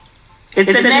It's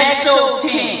an EXO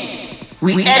team.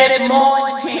 We edit more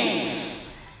intense.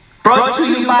 Brought to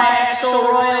you by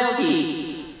EXO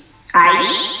Royalty.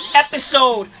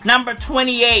 Episode number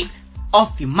 28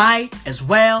 of the Might As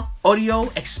Well audio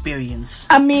experience.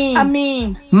 I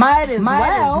mean, might as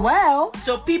well.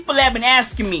 So people have been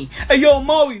asking me, hey yo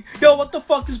Maui, yo what the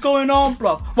fuck is going on,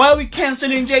 bro? Why are we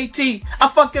canceling JT? I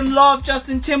fucking love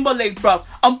Justin Timberlake, bro.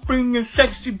 I'm bringing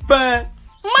sexy back.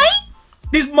 Mate?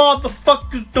 These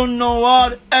motherfuckers don't know how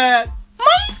to act.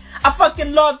 Mate? I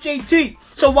fucking love JT.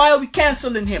 So why are we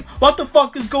canceling him? What the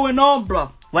fuck is going on,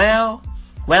 bro? Well,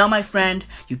 my friend,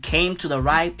 you came to the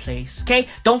right place, okay?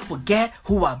 Don't forget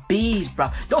who are bees,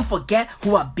 bruv. Don't forget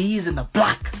who are bees in the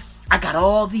block. I got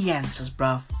all the answers,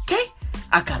 bruv, okay?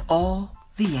 I got all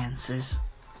the answers.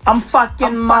 I'm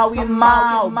fucking Maui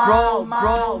Mao, bro.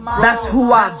 That's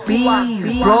who I be,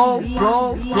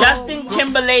 bro. Justin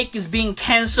Timberlake is being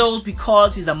cancelled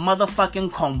because he's a motherfucking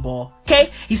cornball,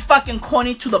 okay? He's fucking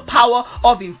corny to the power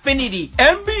of infinity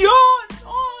and beyond.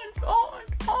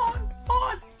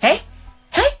 On. Hey,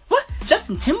 what?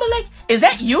 Justin Timberlake? Is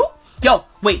that you? Yo,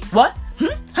 wait, what?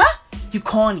 Huh? You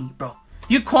corny, bro.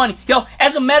 You corny. Yo,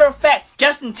 as a matter of fact,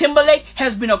 Justin Timberlake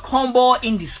has been a cornball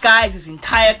in disguise his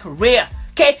entire career.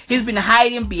 Okay, he's been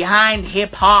hiding behind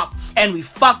hip-hop, and we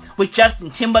fucked with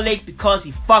Justin Timberlake because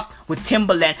he fucked with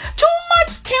Timbaland. Too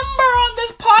much timber on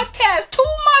this podcast. Too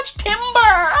much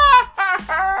timber.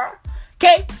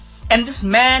 Okay, and this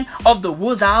Man of the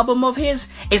Woods album of his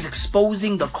is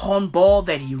exposing the cornball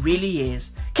that he really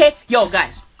is. Okay, yo,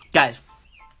 guys,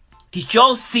 did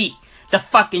y'all see the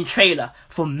fucking trailer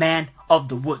for Man of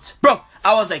the Woods? Bro,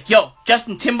 I was like, yo,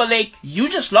 Justin Timberlake, you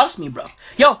just lost me, bro.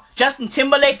 Yo, Justin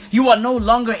Timberlake, you are no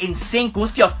longer in sync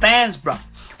with your fans, bro.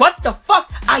 What the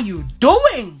fuck are you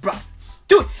doing, bro?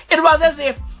 Dude, it was as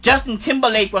if Justin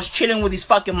Timberlake was chilling with his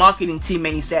fucking marketing team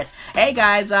and he said, hey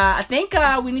guys, I think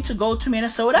we need to go to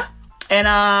Minnesota and,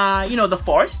 the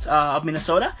forest of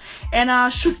Minnesota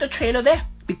and shoot the trailer there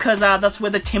because that's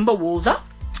where the Timberwolves are.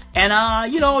 And,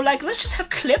 let's just have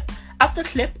clip after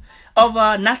clip of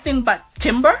nothing but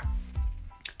timber,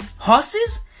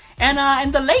 horses,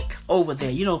 and the lake over there.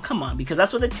 You know, come on, because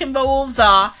that's what the Timberwolves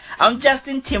are. I'm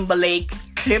Justin Timberlake,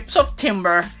 clips of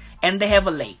timber, and they have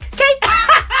a lake. Okay?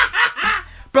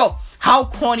 Bro, how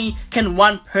corny can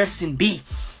one person be?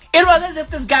 It was as if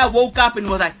this guy woke up and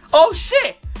was like, oh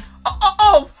shit,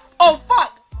 oh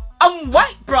fuck, I'm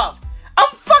white, bro.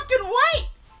 I'm fucking white.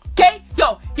 Okay?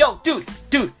 Yo,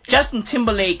 dude, Justin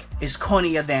Timberlake is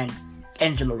cornier than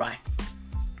Angela Rye.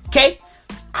 Okay?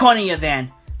 Cornier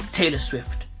than Taylor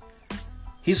Swift.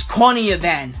 He's cornier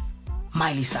than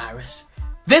Miley Cyrus.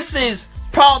 This is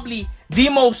probably the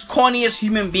most corniest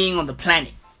human being on the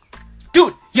planet.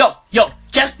 Dude, yo,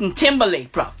 Justin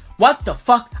Timberlake, bro. What the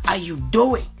fuck are you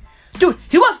doing? Dude,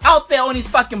 he was out there on his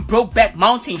fucking Brokeback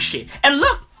Mountain shit. And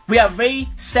look, we are very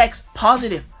sex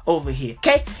positive over here,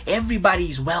 okay?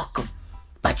 Everybody's welcome.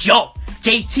 But yo,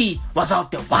 JT was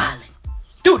out there wilding.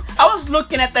 Dude, I was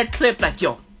looking at that clip like,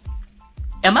 yo,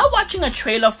 am I watching a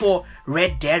trailer for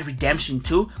Red Dead Redemption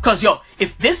 2? Cause yo,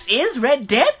 if this is Red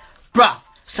Dead, bruh,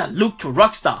 salute to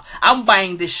Rockstar. I'm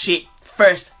buying this shit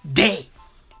first day.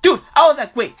 Dude, I was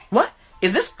like, wait, what?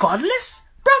 Is this Godless?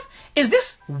 Bruh, is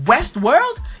this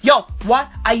Westworld? Yo, what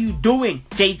are you doing,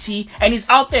 JT? And he's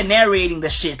out there narrating the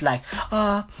shit like,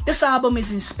 this album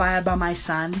is inspired by my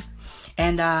son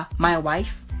and my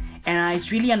wife. And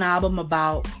it's really an album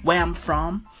about where I'm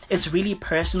from. It's really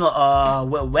personal.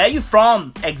 Where are you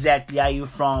from exactly? Are you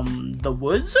from the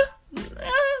woods?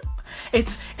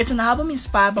 It's an album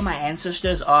inspired by my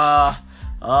ancestors.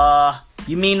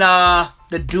 You mean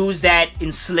the dudes that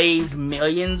enslaved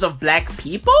millions of black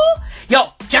people?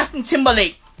 Yo, Justin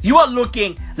Timberlake, you are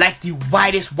looking like the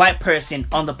whitest white person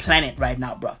on the planet right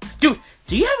now, bro. Dude,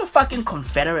 do you have a fucking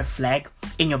Confederate flag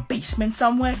in your basement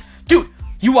somewhere? Dude,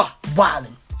 you are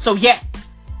wildin'. So yeah,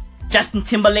 Justin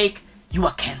Timberlake, you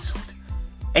are cancelled.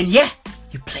 And yeah,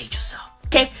 you played yourself.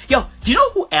 Okay? Yo, do you know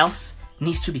who else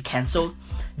needs to be cancelled?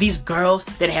 These girls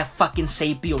that have fucking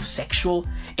sapiosexual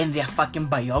in their fucking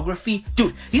biography.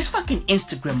 Dude, these fucking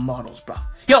Instagram models, bro.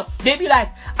 Yo, they be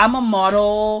like, I'm a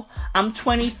model, I'm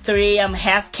 23, I'm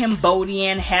half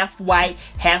Cambodian, half white,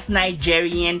 half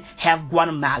Nigerian, half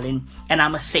Guatemalan, and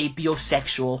I'm a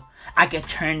sapiosexual. I get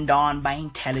turned on by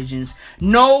intelligence.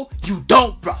 No, you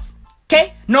don't, bro.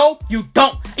 Okay? No, you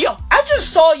don't. Yo, I just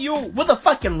saw you with a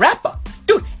fucking rapper.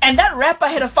 Dude, and that rapper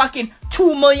had a fucking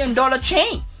 $2 million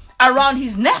chain around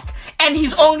his neck. And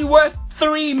he's only worth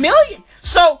 $3 million.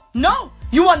 So, no,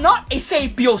 you are not a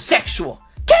sapiosexual.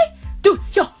 Okay? Dude,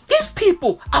 yo, these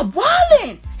people are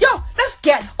wildin'. Yo, let's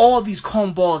get all these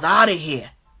cornballs out of here.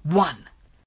 1.